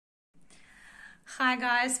Hi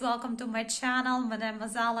guys, welcome to my channel. My name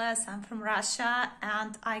is Alice, I'm from Russia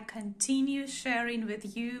and I continue sharing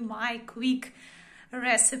with you my quick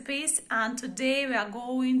recipes, and today we are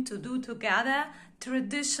going to do together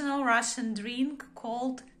traditional Russian drink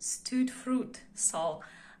called stewed fruit. So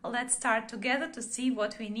let's start together to see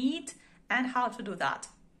what we need and how to do that.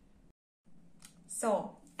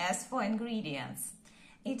 So as for ingredients,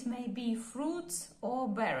 it may be fruits or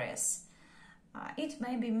berries. It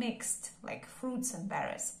may be mixed, like fruits and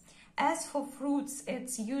berries. As for fruits,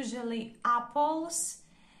 it's usually apples,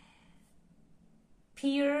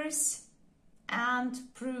 pears, and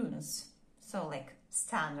prunes. So like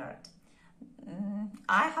standard.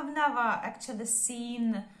 I have never actually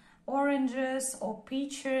seen oranges or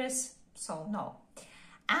peaches, so no.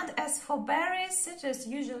 And as for berries, it is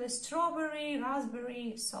usually strawberry,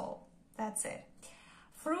 raspberry, so that's it.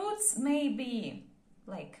 Fruits may be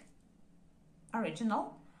like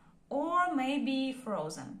original or maybe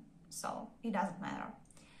frozen, so it doesn't matter.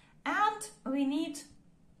 And we need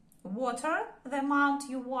water, the amount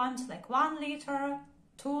you want, like 1 liter,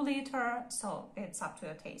 2 liter, so it's up to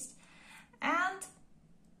your taste. And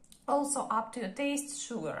also up to your taste,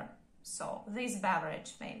 sugar. So this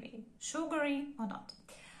beverage may be sugary or not.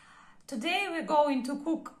 Today we're going to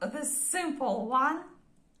cook the simple one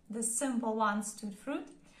stewed fruit.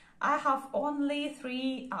 I have only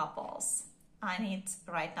 3 apples. I need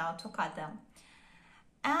right now to cut them.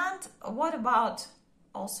 And what about,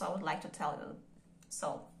 also I would like to tell you,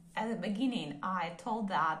 so at the beginning I told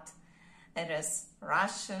that it is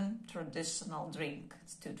Russian traditional drink,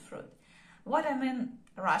 stewed fruit. What I mean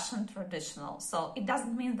Russian traditional, so it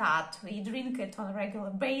doesn't mean that we drink it on a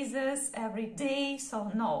regular basis every day,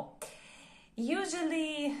 so no.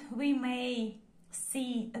 Usually we may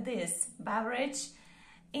see this beverage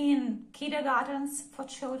in kindergartens for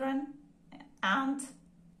children and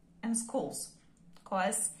in schools,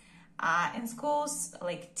 because in schools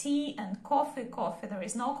like tea and coffee, there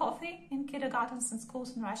is no coffee in kindergartens and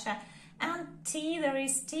schools in Russia, and tea, there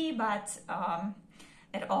is tea, but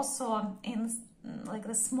it also in like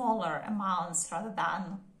the smaller amounts rather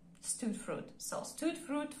than stewed fruit. So stewed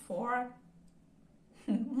fruit for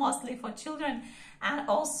mostly for children, and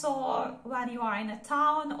also when you are in a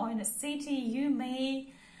town or in a city you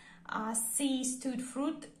may see stewed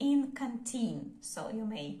fruit in canteen, so you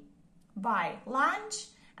may buy lunch,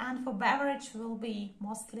 and for beverage will be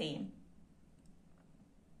mostly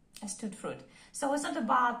a stewed fruit. So it's not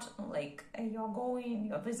about like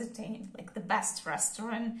you're visiting like the best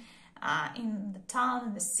restaurant in the town,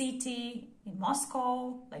 in the city, in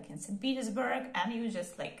Moscow, like in St. Petersburg, and you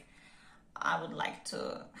just like, I would like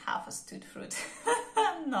to have a stewed fruit.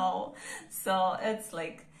 No, so it's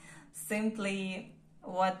like simply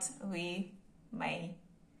what we may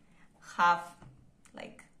have,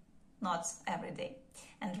 like not every day,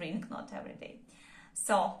 and drink not every day.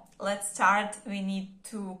 So let's start. We need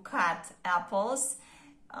to cut apples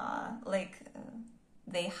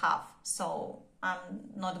they have, so I'm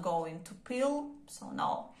not going to peel, so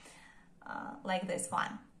no, like this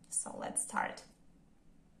one. So let's start.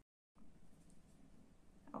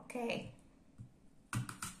 Okay.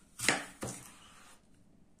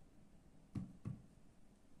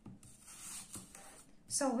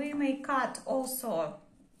 So we may cut also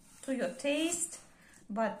to your taste,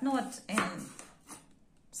 but not in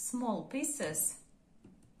small pieces.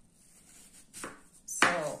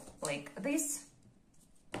 So like this,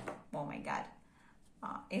 oh my God,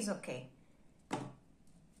 is okay.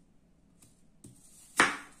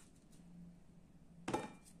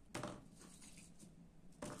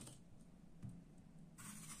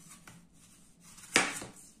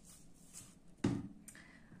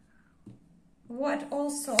 What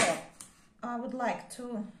also I would like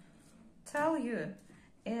to tell you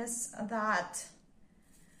is that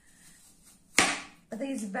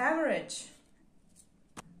this beverage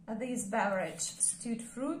stewed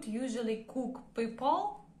fruit usually cook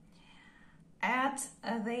people at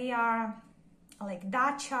their like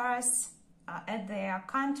dachas, at their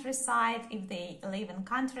countryside, if they live in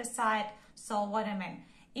countryside. So what I mean,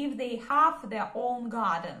 if they have their own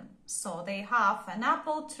garden, so they have an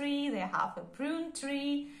apple tree, they have a prune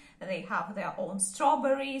tree, they have their own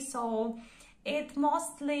strawberry, so it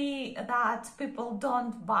mostly that people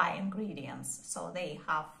don't buy ingredients, so they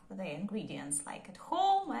have the ingredients like at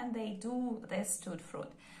home and they do this stewed fruit.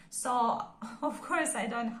 So of course I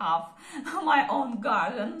don't have my own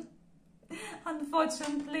garden,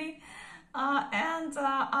 unfortunately, and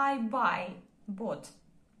I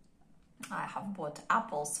have bought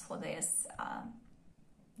apples for this,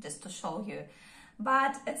 just to show you,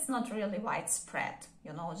 but it's not really widespread,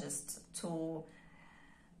 you know, just to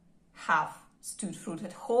have stewed fruit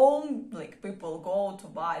at home, like people go to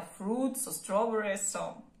buy fruits or strawberries,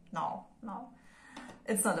 so no,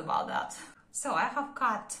 it's not about that. So I have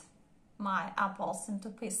cut my apples into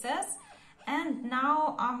pieces, and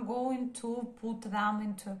now I'm going to put them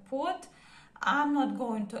into a pot. I'm not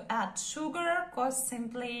going to add sugar because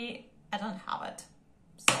simply I don't have it.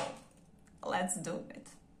 So let's do it.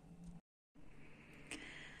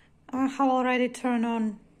 I have already turned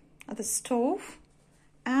on the stove,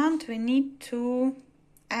 and we need to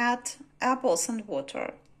add apples and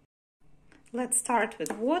water. Let's start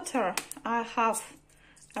with water. I have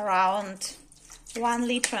around 1.5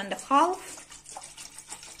 liters.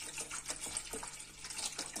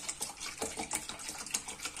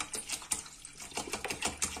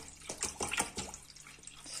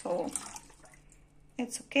 So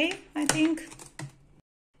it's okay, I think.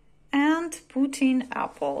 And put in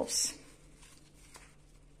apples.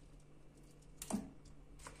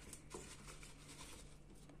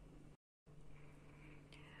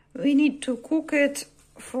 We need to cook it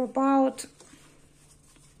for about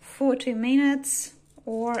 40 minutes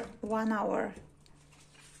or 1 hour.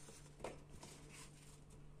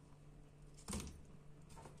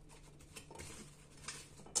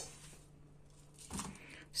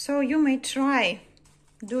 So you may try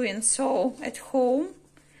doing so at home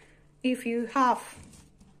if you have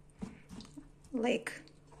like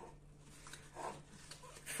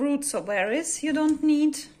fruits or berries you don't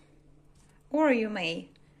need, or you may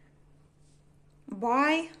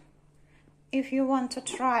buy if you want to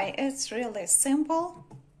try. It's really simple.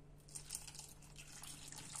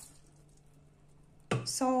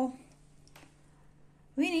 So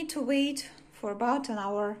we need to wait for about an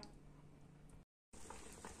hour.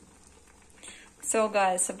 So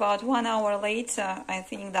guys, about 1 hour later, I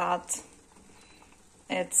think that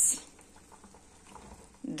it's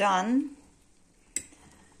done.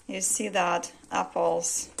 You see that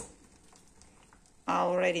apples are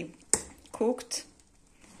already cooked.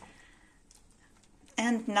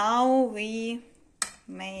 And now we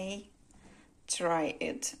may try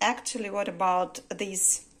it. Actually, what about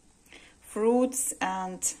these fruits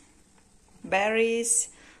and berries?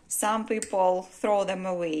 Some people throw them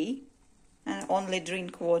away and only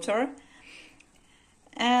drink water,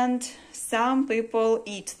 and some people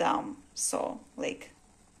eat them. So like,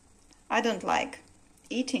 I don't like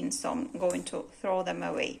eating, so I'm going to throw them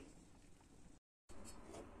away.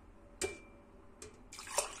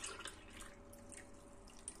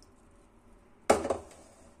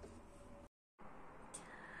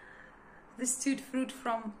 The stewed fruit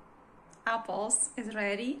from apples is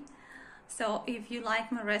ready. So if you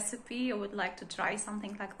like my recipe or would like to try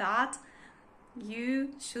something like that,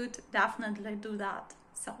 you should definitely do that.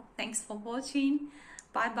 So thanks for watching.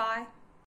 Bye bye.